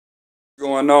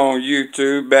Going on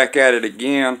YouTube, back at it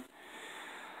again.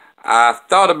 I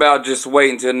thought about just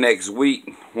waiting till next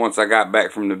week once I got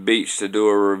back from the beach to do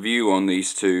a review on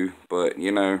these two, but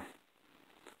you know,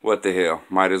 what the hell,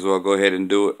 might as well go ahead and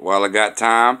do it while I got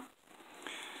time.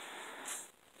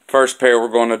 First pair we're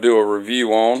going to do a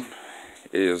review on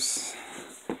is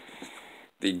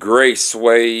the gray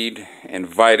suede and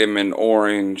vitamin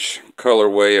orange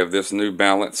colorway of this New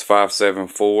Balance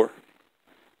 574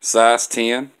 size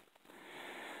 10.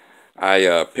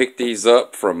 I picked these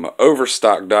up from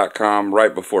Overstock.com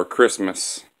right before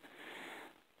Christmas.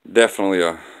 Definitely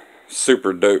a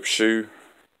super dope shoe.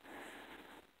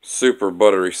 Super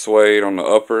buttery suede on the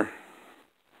upper.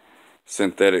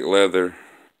 Synthetic leather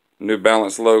New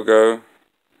Balance logo.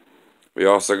 We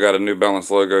also got a New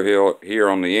Balance logo here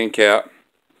on the end cap.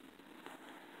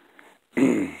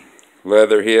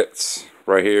 Leather hits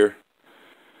right here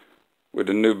with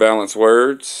the New Balance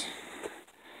words,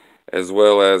 as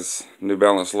well as New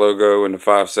Balance logo in the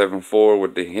 574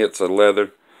 with the hits of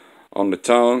leather on the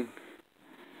tongue.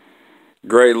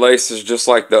 Gray laces just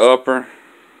like the upper.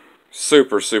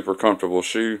 Super comfortable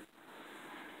shoe.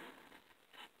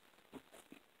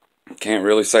 Can't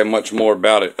really say much more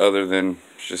about it other than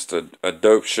it's just a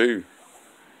dope shoe.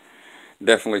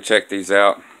 Definitely check these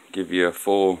out. Give you a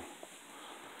full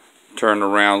turn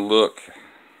around look.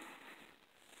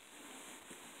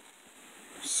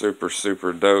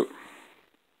 Super dope.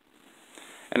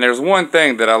 And there's one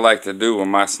thing that I like to do with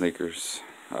my sneakers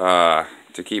to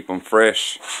keep them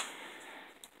fresh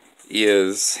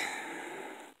is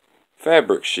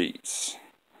fabric sheets.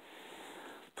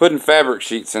 Putting fabric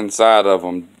sheets inside of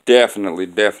them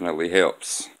definitely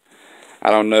helps. I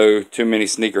don't know too many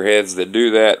sneakerheads that do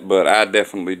that, but I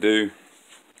definitely do.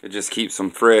 It just keeps them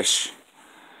fresh,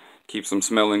 keeps them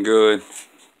smelling good.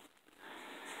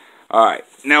 Alright,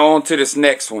 now on to this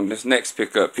next one. This next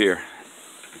pickup here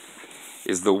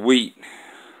is the Wheat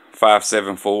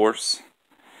 574s.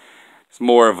 It's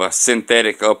more of a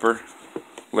synthetic upper,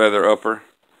 leather upper.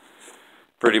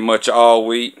 Pretty much all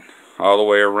wheat, all the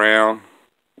way around,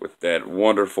 with that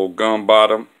wonderful gum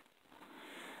bottom.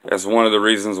 That's one of the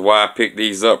reasons why I picked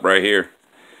these up right here.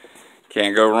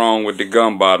 Can't go wrong with the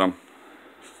gum bottom.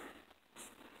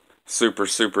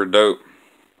 Super dope.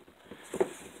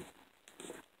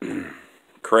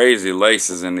 Crazy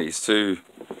laces in these too.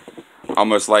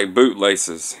 Almost like boot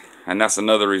laces. And that's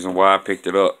another reason why I picked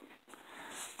it up.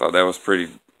 Thought that was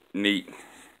pretty neat.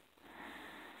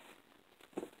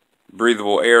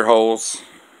 Breathable air holes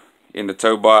in the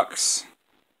toe box,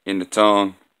 in the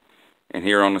tongue, and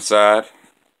here on the side.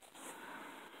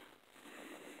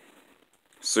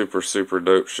 Super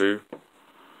dope shoe.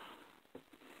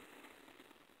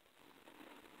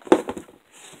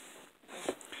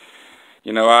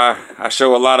 You know, I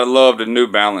show a lot of love to New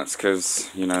Balance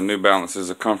because, you know, New Balance is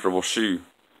a comfortable shoe.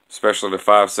 Especially the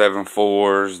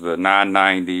 574s, the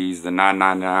 990s, the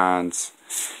 999s,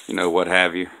 you know, what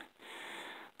have you.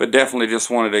 But definitely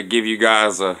just wanted to give you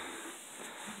guys a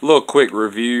little quick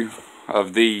review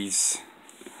of these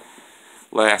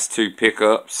last two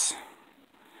pickups.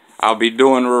 I'll be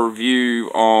doing a review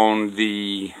on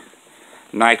the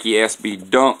Nike SB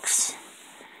Dunks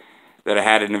that I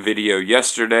had in the video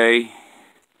yesterday.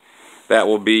 That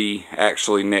will be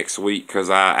actually next week because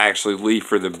I actually leave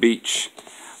for the beach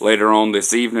later on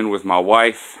this evening with my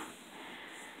wife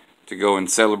to go and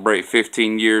celebrate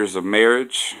 15 years of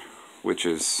marriage, which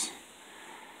is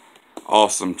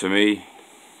awesome to me.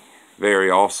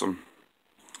 Very awesome.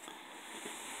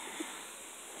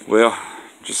 Well,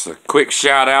 just a quick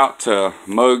shout out to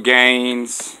Mo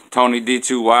Gaines, Tony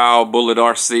D2 Wild, Bullet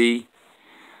RC.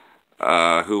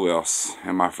 Who else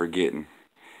am I forgetting?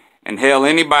 And hell,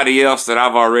 anybody else that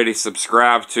I've already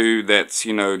subscribed to that's,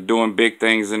 you know, doing big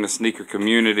things in the sneaker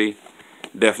community.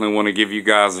 Definitely want to give you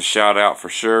guys a shout out for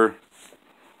sure.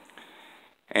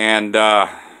 And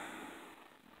that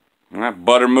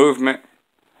Butter Movement,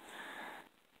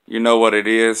 you know what it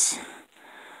is.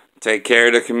 Take care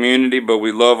of the community, but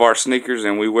we love our sneakers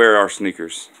and we wear our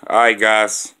sneakers. Alright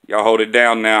guys, y'all hold it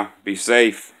down now. Be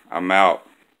safe. I'm out.